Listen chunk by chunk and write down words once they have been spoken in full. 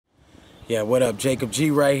Yeah, what up? Jacob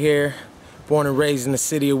G right here. Born and raised in the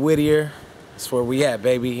city of Whittier. That's where we at,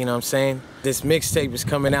 baby, you know what I'm saying? This mixtape is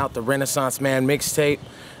coming out, the Renaissance Man mixtape.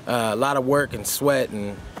 A lot of work and sweat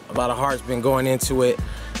and a lot of heart's been going into it.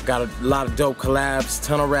 Got a lot of dope collabs,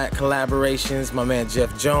 ton of rap collaborations. My man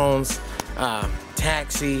Jeff Jones,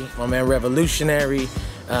 Taxi, my man Revolutionary.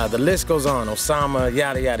 The list goes on. Osama,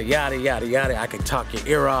 yada, yada, yada, yada, yada. I could talk your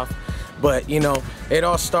ear off. But, you know, it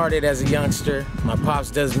all started as a youngster. My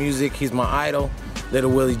pops does music. He's my idol,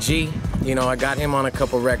 Little Willie G. You know, I got him on a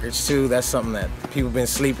couple records, too. That's something that people been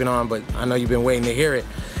sleeping on, but I know you've been waiting to hear it.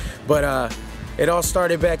 But it all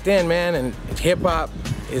started back then, man, and hip-hop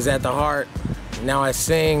is at the heart. Now I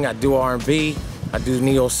sing, I do R&B, I do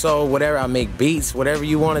neo soul, whatever. I make beats, whatever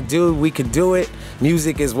you want to do, we could do it.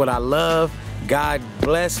 Music is what I love. God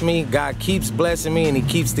bless me, God keeps blessing me, and he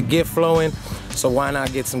keeps the gift flowing. So why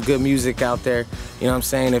not get some good music out there? You know what I'm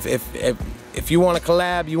saying? If you want to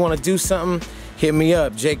collab, you want to do something, hit me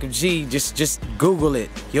up, Jacob G. Just Google it.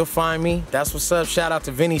 You'll find me. That's what's up. Shout out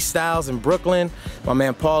to Vinny Styles in Brooklyn. My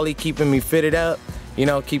man Paulie keeping me fitted up. You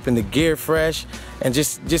know, keeping the gear fresh. And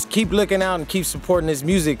just keep looking out and keep supporting this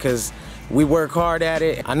music, because we work hard at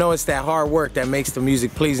it. I know it's that hard work that makes the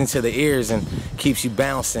music pleasing to the ears and keeps you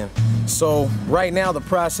bouncing. So right now the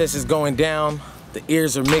process is going down. The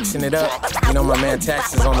ears are mixing it up. You know, my man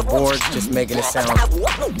Tax is on the board, just making it sound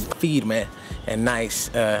feedman and nice.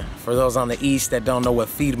 For those on the east that don't know what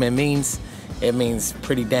feedman means, it means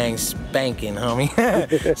pretty dang spanking,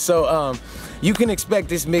 homie. So you can expect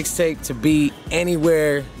this mixtape to be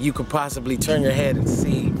anywhere you could possibly turn your head and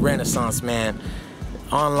see Renaissance Man.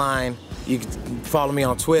 Online, you can follow me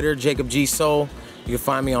on Twitter, Jacob G Soul. You can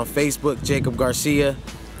find me on Facebook, Jacob Garcia.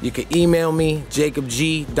 You can email me,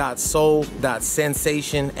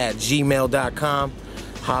 jacobg.soul.sensation@gmail.com.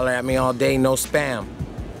 Holler at me all day, no spam.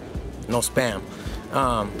 No spam.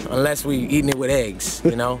 Unless we eating it with eggs,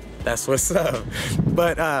 you know? That's what's up.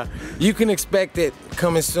 But you can expect it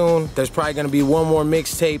coming soon. There's probably gonna be one more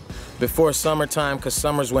mixtape before summertime, because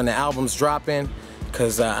summer's when the album's dropping.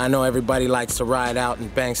 Because I know everybody likes to ride out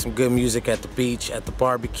and bang some good music at the beach, at the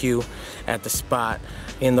barbecue, at the spot,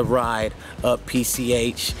 in the ride, up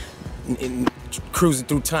PCH, cruising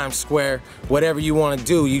through Times Square, whatever you want to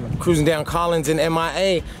do. You cruising down Collins and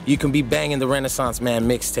MIA, you can be banging the Renaissance Man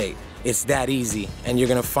mixtape. It's that easy, and you're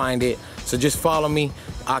gonna find it. So just follow me.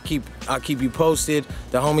 I'll keep you posted.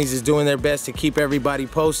 The homies is doing their best to keep everybody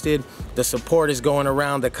posted. The support is going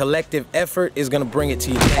around. The collective effort is gonna bring it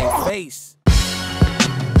to your dang face.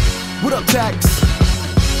 What up, Tax?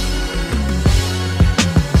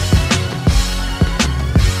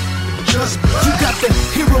 You got the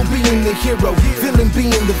hero being the hero, villain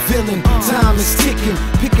being the villain. Time is ticking,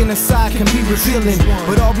 picking a side can be revealing.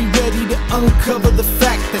 But are we ready to uncover the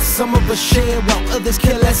fact that some of us share while others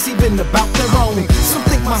care less even about their own? Some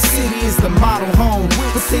think my city is the model home,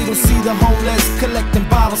 but they don't see the homeless collecting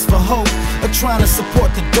bottles for hope, or trying to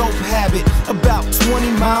support the dope habit. About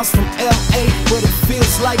 20 miles from LA, but it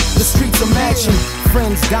feels like the streets are matching.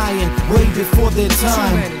 Friends dying way before their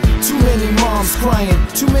time. Too many moms crying,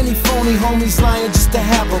 too many phony homies lying just to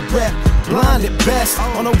have a rep. Blind at best,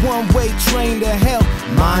 on a one-way train to hell.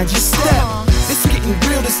 Mind your step. It's getting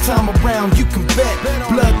real this time around, you can bet.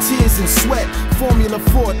 Blood, tears, and sweat, formula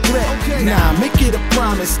for a threat. Nah, make it a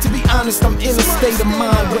promise. To be honest, I'm in a state of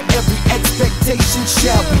mind where every expectation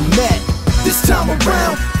shall be met. This time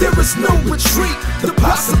around, there is no retreat. The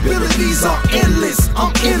possibilities are endless.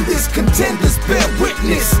 I'm in this, contenders bear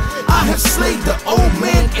witness. I have slayed the old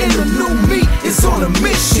man and the new me is on a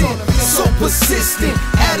mission. So persistent,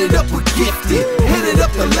 added up with gifted. Headed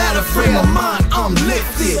up the ladder, frame of mind, I'm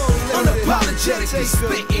lifted. Unapologetically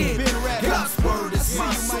spitting. God's word is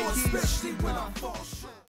my